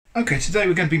Okay, today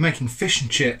we're going to be making fish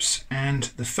and chips, and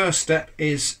the first step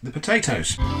is the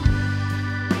potatoes.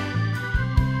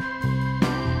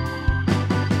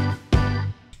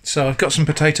 So I've got some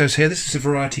potatoes here. This is a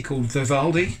variety called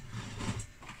Vivaldi,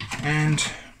 and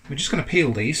we're just going to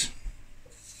peel these.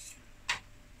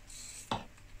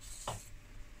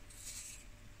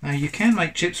 Now you can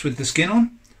make chips with the skin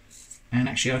on, and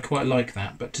actually I quite like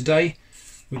that, but today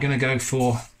we're going to go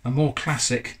for a more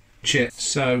classic chip.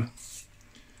 So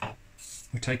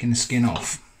we're taking the skin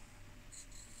off.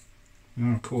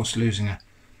 We're of course losing a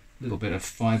little bit of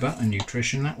fibre and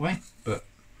nutrition that way, but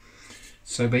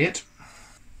so be it.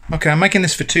 Okay, I'm making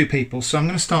this for 2 people, so I'm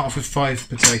going to start off with 5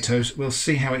 potatoes. We'll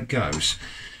see how it goes.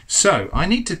 So I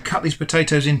need to cut these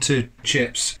potatoes into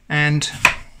chips, and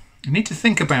I need to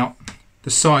think about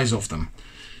the size of them.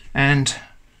 And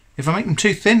if I make them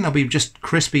too thin, they'll be just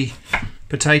crispy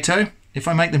potato. If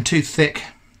I make them too thick,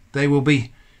 they will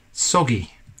be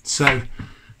soggy. So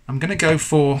I'm going to go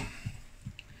for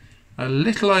a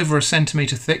little over 1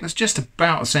 centimetre thick. That's just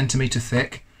about 1 centimetre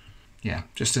thick. Yeah,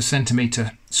 just 1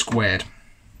 centimetre squared.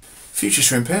 Future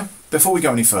Shrimp here. Before we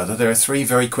go any further, there are 3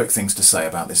 very quick things to say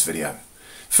about this video.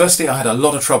 Firstly, I had a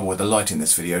lot of trouble with the light in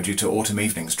this video due to autumn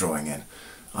evenings drawing in.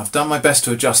 I've done my best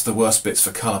to adjust the worst bits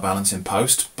for colour balance in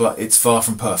post, but it's far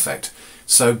from perfect.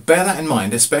 So bear that in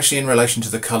mind, especially in relation to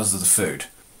the colours of the food.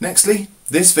 Nextly,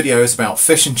 this video is about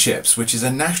fish and chips, which is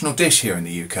a national dish here in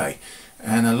the UK,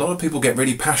 and a lot of people get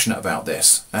really passionate about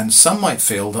this, and some might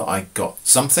feel that I got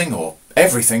something or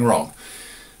everything wrong.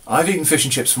 I've eaten fish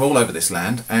and chips from all over this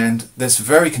land, and there's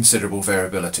very considerable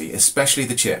variability, especially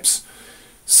the chips.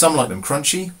 Some like them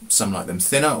crunchy, some like them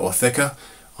thinner or thicker.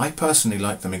 I personally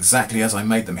like them exactly as I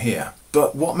made them here.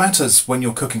 But what matters when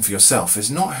you're cooking for yourself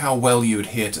is not how well you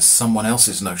adhere to someone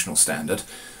else's notional standard,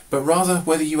 but rather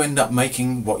whether you end up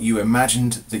making what you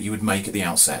imagined that you would make at the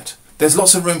outset. There's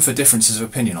lots of room for differences of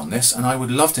opinion on this, and I would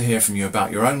love to hear from you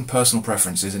about your own personal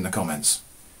preferences in the comments.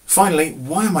 Finally,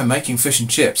 why am I making fish and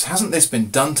chips? Hasn't this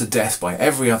been done to death by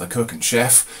every other cook and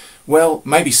chef? Well,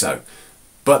 maybe so,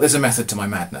 but there's a method to my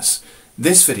madness.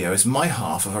 This video is my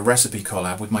half of a recipe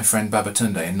collab with my friend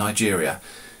Babatunde in Nigeria.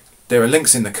 There are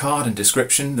links in the card and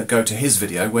description that go to his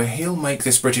video where he'll make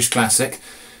this British classic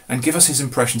and give us his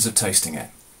impressions of tasting it.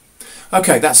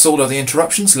 Okay, that's all of the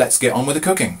interruptions. Let's get on with the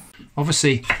cooking.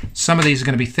 Obviously, some of these are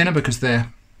going to be thinner because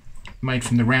they're made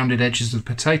from the rounded edges of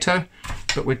the potato,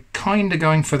 but we're kind of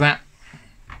going for that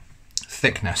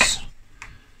thickness.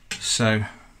 So,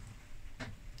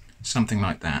 something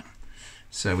like that.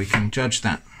 So we can judge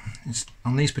that.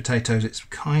 On these potatoes, it's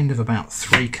kind of about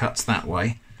 3 cuts that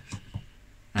way,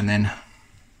 and then,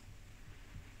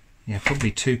 yeah,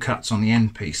 probably 2 cuts on the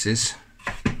end pieces,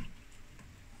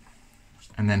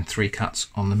 and then 3 cuts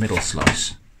on the middle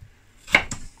slice.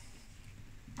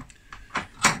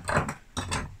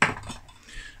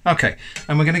 Okay,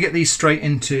 and we're going to get these straight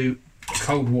into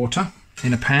cold water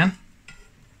in a pan.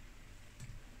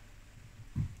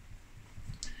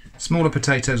 Smaller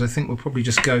potatoes, I think we'll probably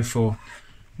just go for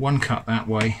 1 cut that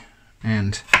way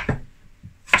and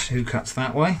 2 cuts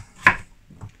that way.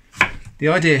 The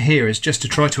idea here is just to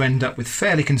try to end up with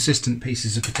fairly consistent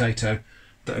pieces of potato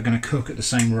that are going to cook at the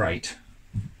same rate.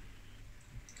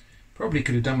 Probably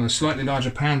could have done with a slightly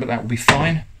larger pan, but that will be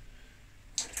fine.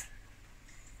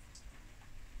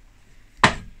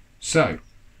 So,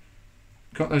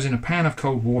 got those in a pan of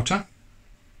cold water,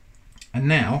 and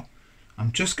now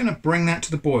I'm just going to bring that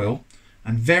to the boil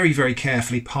and very, very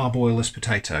carefully parboil this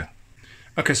potato.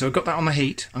 Okay, so I've got that on the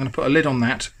heat. I'm going to put a lid on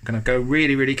that. I'm going to go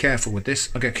really, really careful with this.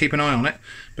 I'm going to keep an eye on it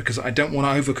because I don't want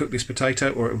to overcook this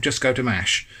potato or it will just go to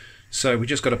mash. So we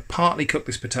just got to partly cook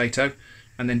this potato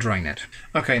and then drain it.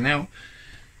 Okay, now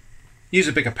use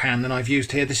a bigger pan than I've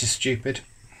used here. This is stupid.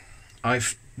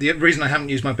 The reason I haven't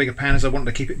used my bigger pan is I wanted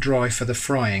to keep it dry for the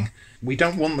frying. We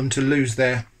don't want them to lose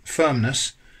their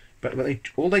firmness, but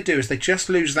all they do is they just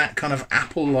lose that kind of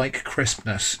apple-like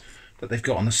crispness that they've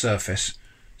got on the surface.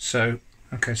 So,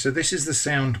 okay, so this is the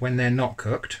sound when they're not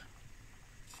cooked.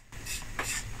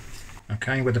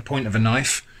 Okay, with the point of a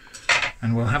knife,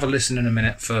 and we'll have a listen in a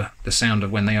minute for the sound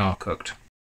of when they are cooked.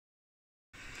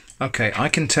 Okay, I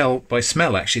can tell by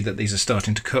smell actually that these are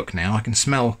starting to cook now. I can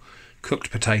smell cooked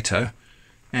potato,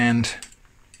 and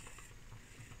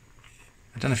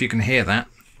I don't know if you can hear that.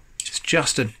 It's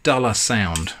just a duller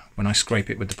sound when I scrape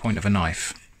it with the point of a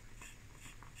knife.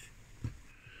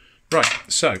 Right,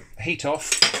 so heat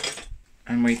off,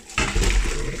 and we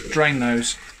drain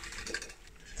those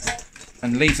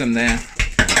and leave them there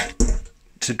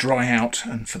to dry out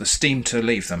and for the steam to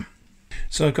leave them.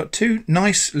 So I've got two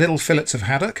nice little fillets of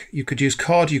haddock. You could use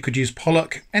cod, you could use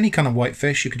pollock, any kind of white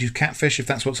fish. You could use catfish if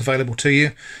that's what's available to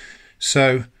you.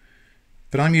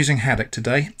 But I'm using haddock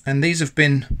today, and these have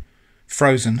been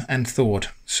frozen and thawed.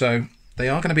 So they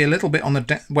are going to be a little bit on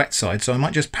the wet side, so I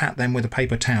might just pat them with a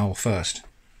paper towel first.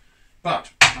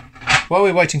 But while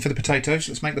we're waiting for the potatoes,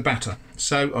 let's make the batter.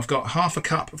 So I've got half a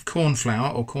cup of corn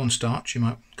flour, or cornstarch, you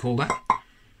might call that.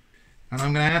 And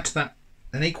I'm going to add to that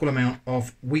an equal amount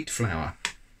of wheat flour.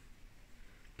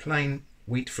 Plain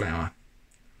wheat flour,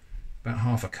 about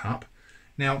half a cup.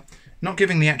 Now, not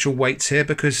giving the actual weights here,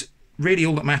 because really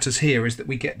all that matters here is that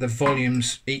we get the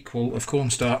volumes equal of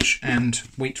cornstarch and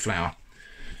wheat flour,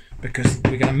 because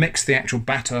we're going to mix the actual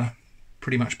batter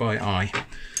pretty much by eye.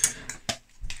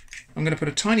 I'm going to put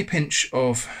a tiny pinch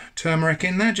of turmeric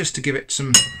in there just to give it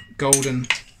some golden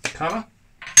colour.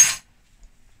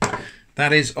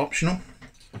 That is optional,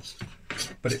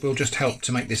 but it will just help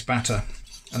to make this batter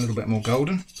a little bit more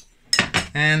golden.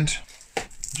 And I'm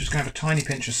just going to have a tiny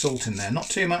pinch of salt in there. Not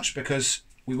too much, because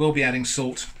we will be adding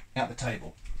salt at the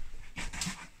table.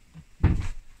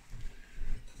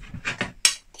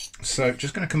 So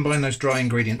just going to combine those dry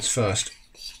ingredients first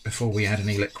before we add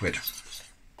any liquid.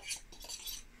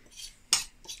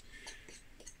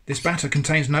 This batter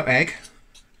contains no egg,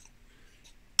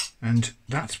 and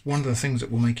that's one of the things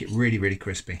that will make it really, really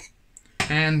crispy.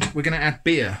 And we're going to add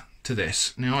beer to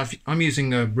this. Now I'm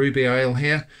using a ruby ale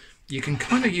here. You can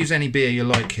kind of use any beer you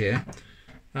like here.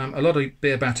 A lot of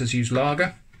beer batters use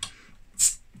lager.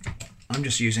 I'm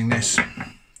just using this.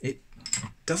 It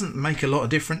doesn't make a lot of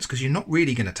difference because you're not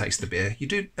really going to taste the beer. You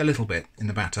do a little bit in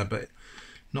the batter, but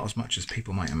not as much as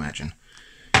people might imagine.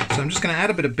 So I'm just going to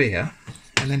add a bit of beer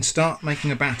and then start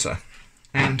making a batter.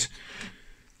 And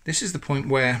this is the point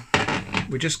where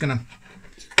we're just going to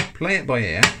play it by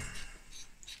ear.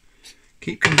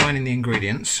 Keep combining the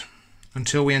ingredients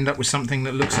until we end up with something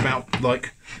that looks about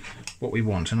like what we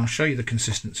want. And I'll show you the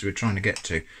consistency we're trying to get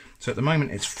to. So at the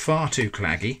moment it's far too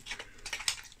claggy,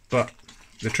 but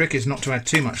the trick is not to add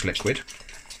too much liquid,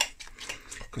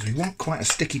 because we want quite a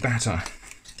sticky batter.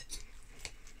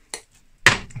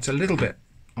 It's a little bit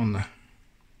on the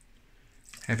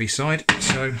heavy side,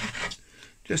 so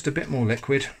just a bit more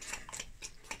liquid.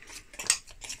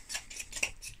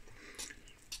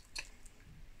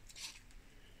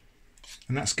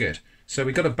 And that's good. So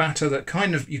we've got a batter that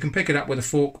kind of, you can pick it up with a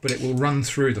fork, but it will run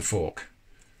through the fork.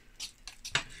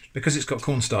 Because it's got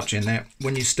cornstarch in there,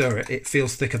 when you stir it, it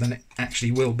feels thicker than it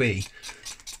actually will be,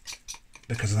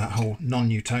 because of that whole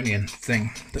non-Newtonian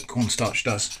thing that cornstarch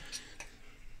does.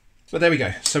 But there we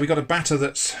go. So we've got a batter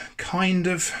that's kind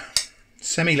of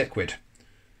semi-liquid.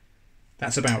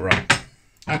 That's about right.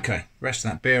 Okay, rest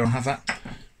of that beer, I'll have that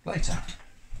later.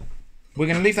 We're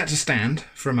going to leave that to stand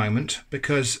for a moment,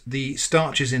 because the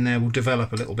starches in there will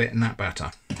develop a little bit in that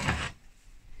batter.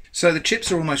 So the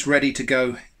chips are almost ready to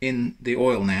go in the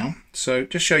oil now. So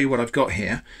just show you what I've got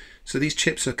here. So these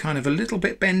chips are kind of a little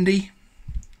bit bendy,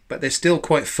 but they're still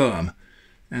quite firm.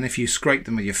 And if you scrape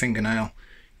them with your fingernail,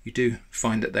 you do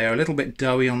find that they are a little bit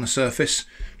doughy on the surface,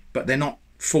 but they're not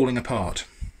falling apart.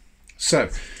 So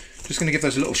just going to give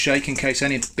those a little shake in case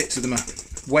any bits of them are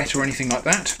wet or anything like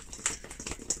that.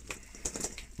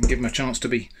 And give them a chance to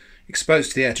be exposed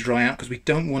to the air to dry out, because we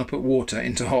don't want to put water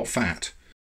into hot fat.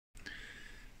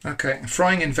 Okay,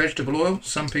 frying in vegetable oil.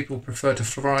 Some people prefer to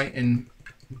fry in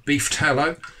beef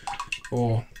tallow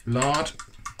or lard,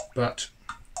 but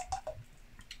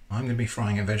I'm going to be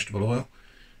frying in vegetable oil.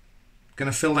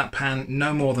 Going to fill that pan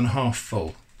no more than half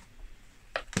full.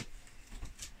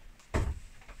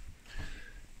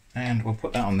 And we'll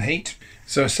put that on the heat.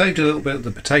 So I saved a little bit of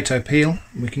the potato peel.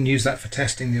 We can use that for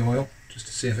testing the oil, just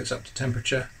to see if it's up to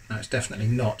temperature. No, it's definitely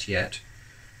not yet,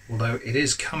 although it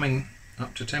is coming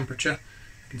up to temperature.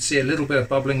 You can see a little bit of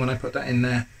bubbling when I put that in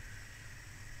there,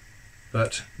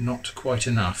 but not quite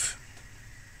enough.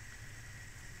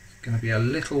 It's going to be a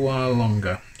little while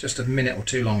longer, just a minute or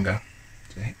two longer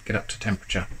to get up to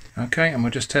temperature. Okay, and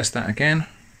we'll just test that again.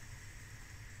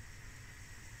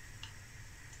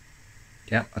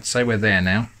 Yep, I'd say we're there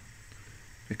now,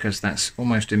 because that's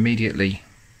almost immediately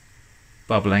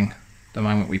bubbling the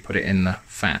moment we put it in the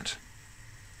fat.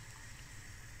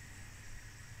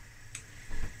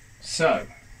 So,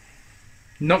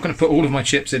 not going to put all of my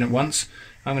chips in at once.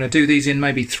 I'm going to do these in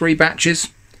maybe 3 batches.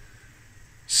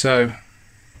 So,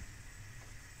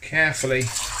 carefully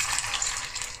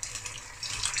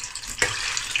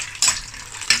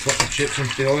drop the chips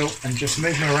into the oil and just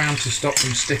move them around to stop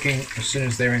them sticking as soon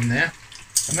as they're in there.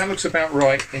 And that looks about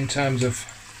right in terms of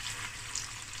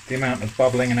the amount of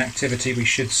bubbling and activity we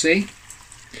should see.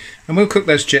 And we'll cook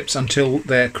those chips until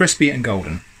they're crispy and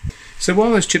golden. So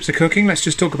while those chips are cooking, let's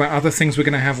just talk about other things we're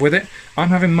going to have with it. I'm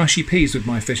having mushy peas with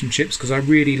my fish and chips because I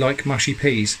really like mushy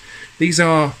peas. These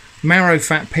are marrow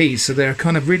fat peas, so they're a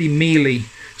kind of really mealy,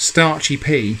 starchy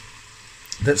pea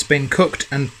that's been cooked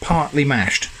and partly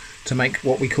mashed to make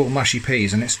what we call mushy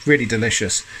peas, and it's really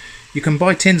delicious. You can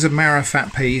buy tins of marrow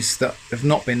fat peas that have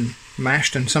not been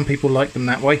mashed, and some people like them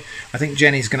that way. I think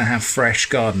Jenny's going to have fresh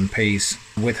garden peas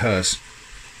with hers.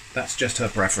 That's just her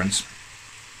preference.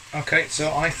 Okay,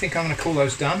 so I think I'm going to call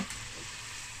those done.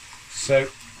 So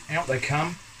out they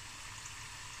come,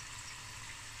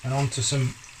 and onto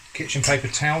some kitchen paper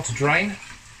towel to drain,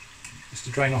 just to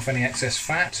drain off any excess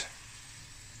fat.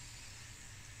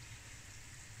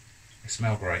 They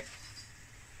smell great.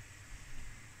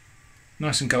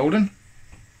 Nice and golden.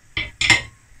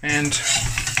 And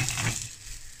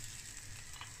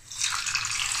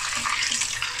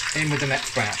in with the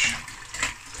next batch.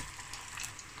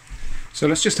 So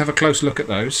let's just have a close look at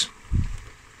those.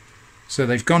 So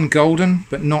they've gone golden,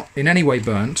 but not in any way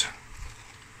burnt.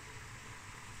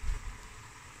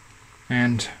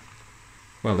 And,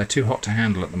 well, they're too hot to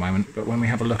handle at the moment, but when we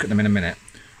have a look at them in a minute,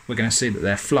 we're going to see that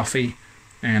they're fluffy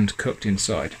and cooked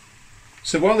inside.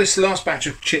 So while this last batch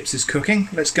of chips is cooking,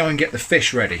 let's go and get the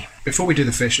fish ready. Before we do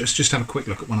the fish, let's just have a quick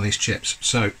look at one of these chips.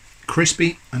 So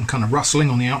crispy and kind of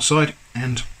rustling on the outside,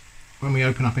 and when we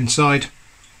open up inside,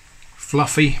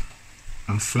 fluffy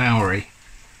and floury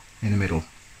in the middle.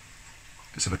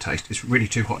 Let's have a taste. It's really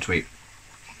too hot to eat.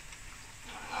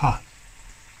 Huh.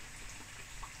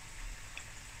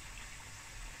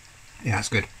 Yeah, it's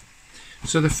good.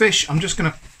 So the fish, I'm just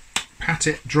going to pat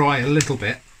it dry a little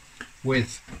bit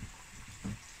with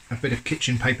a bit of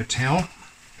kitchen paper towel,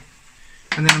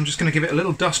 and then I'm just going to give it a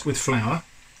little dust with flour.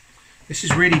 This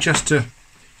is really just to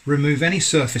remove any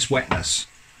surface wetness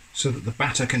so that the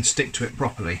batter can stick to it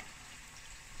properly.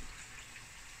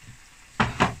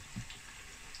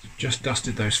 Just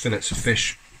dusted those fillets of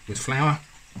fish with flour.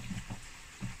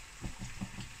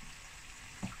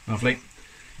 Lovely.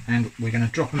 And we're going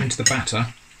to drop them into the batter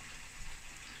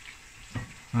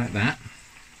like that.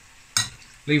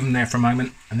 Leave them there for a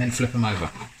moment and then flip them over.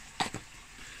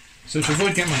 So to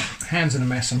avoid getting my hands in a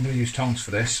mess, I'm going to use tongs for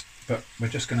this, but we're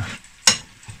just going to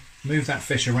move that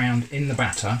fish around in the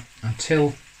batter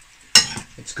until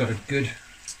it's got a good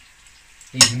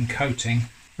even coating.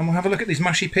 And we'll have a look at these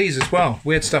mushy peas as well.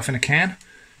 Weird Stuff in a Can.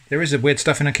 There is a Weird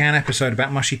Stuff in a Can episode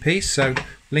about mushy peas, so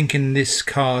link in this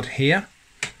card here.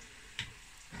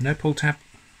 No pull tab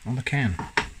on the can.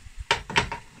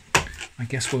 I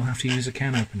guess we'll have to use a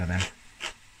can opener then.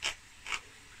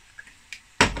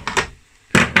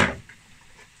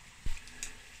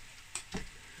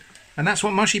 And that's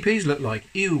what mushy peas look like.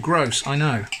 Ew, gross, I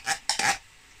know.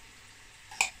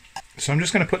 So I'm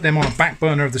just going to put them on a back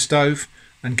burner of the stove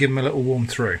and give them a little warm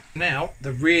through. Now,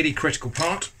 the really critical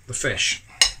part, the fish.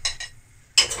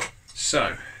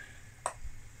 So,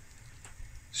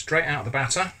 straight out of the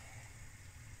batter.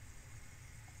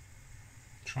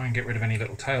 Try and get rid of any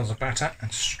little tails of batter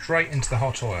and straight into the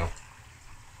hot oil.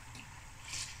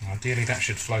 Ideally that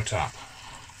should float up.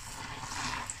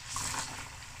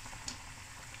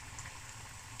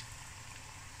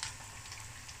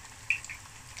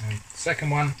 And second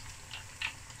one,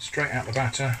 straight out the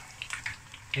batter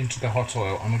into the hot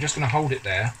oil, and we're just going to hold it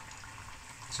there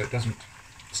so it doesn't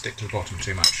stick to the bottom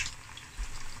too much.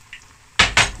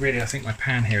 Really, I think my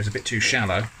pan here is a bit too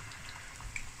shallow.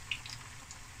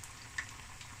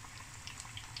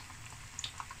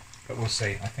 But we'll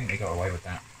see. I think they got away with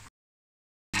that.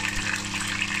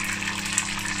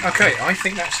 Okay, I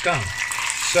think that's done.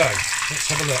 So, let's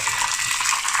have a look.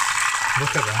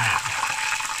 Look at that.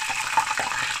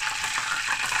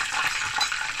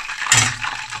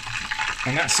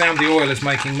 And that sound the oil is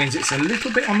making means it's a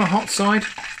little bit on the hot side.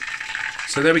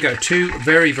 So there we go, two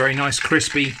very, very nice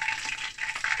crispy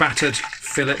battered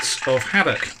fillets of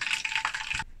haddock.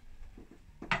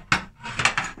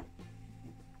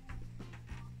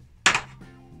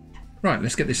 Right,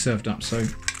 let's get this served up. So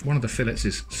one of the fillets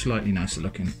is slightly nicer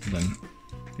looking than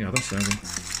the other, so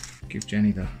we'll give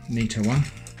Jenny the neater one.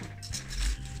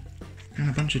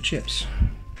 And a bunch of chips.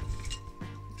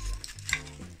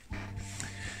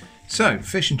 So,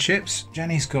 fish and chips.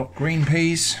 Jenny's got green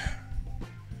peas.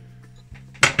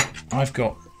 I've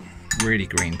got really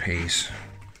green peas.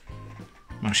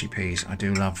 Mushy peas. I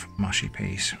do love mushy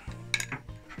peas.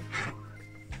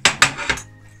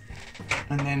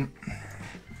 And then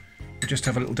we just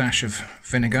have a little dash of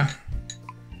vinegar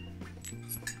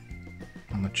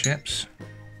on the chips.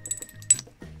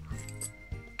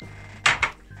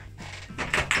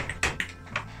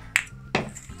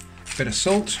 Bit of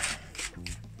salt.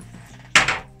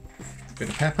 Bit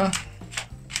of pepper.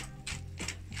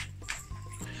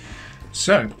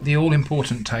 So, the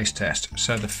all-important taste test.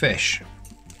 So the fish,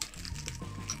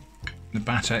 the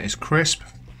batter is crisp,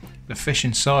 the fish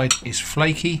inside is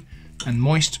flaky and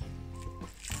moist,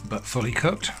 but fully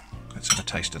cooked. Let's have a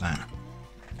taste of that.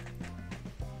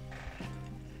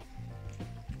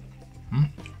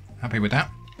 Happy with that.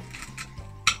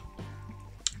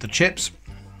 The chips,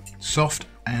 soft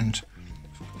and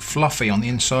fluffy on the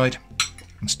inside,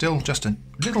 and still just a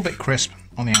little bit crisp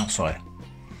on the outside.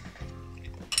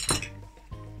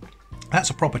 That's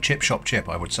a proper chip shop chip,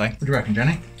 I would say. What do you reckon,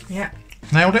 Jenny? Yeah.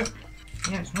 Nailed it?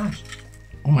 Yeah, it's nice.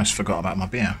 Almost forgot about my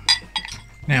beer.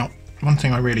 Now, one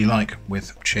thing I really like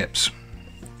with chips,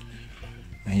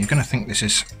 now you're going to think this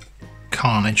is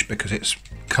carnage because it's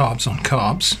carbs on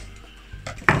carbs,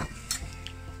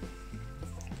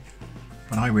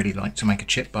 but I really like to make a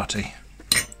chip butty.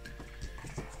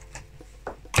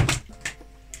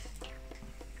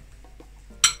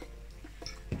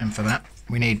 And for that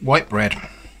we need white bread,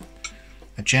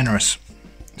 a generous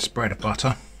spread of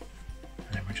butter, and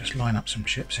then we just line up some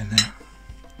chips in there.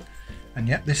 And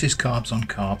yep, this is carbs on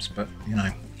carbs, but you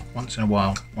know, once in a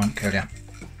while won't kill you.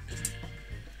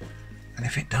 And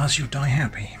if it does, you'll die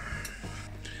happy.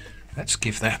 Let's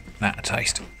give that a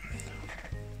taste.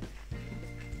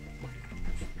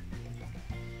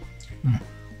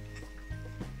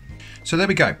 So there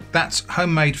we go. That's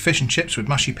homemade fish and chips with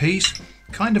mushy peas,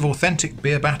 kind of authentic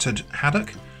beer battered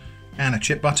haddock, and a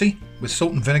chip butty with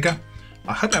salt and vinegar.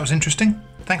 I hope that was interesting.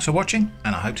 Thanks for watching,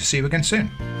 and I hope to see you again soon.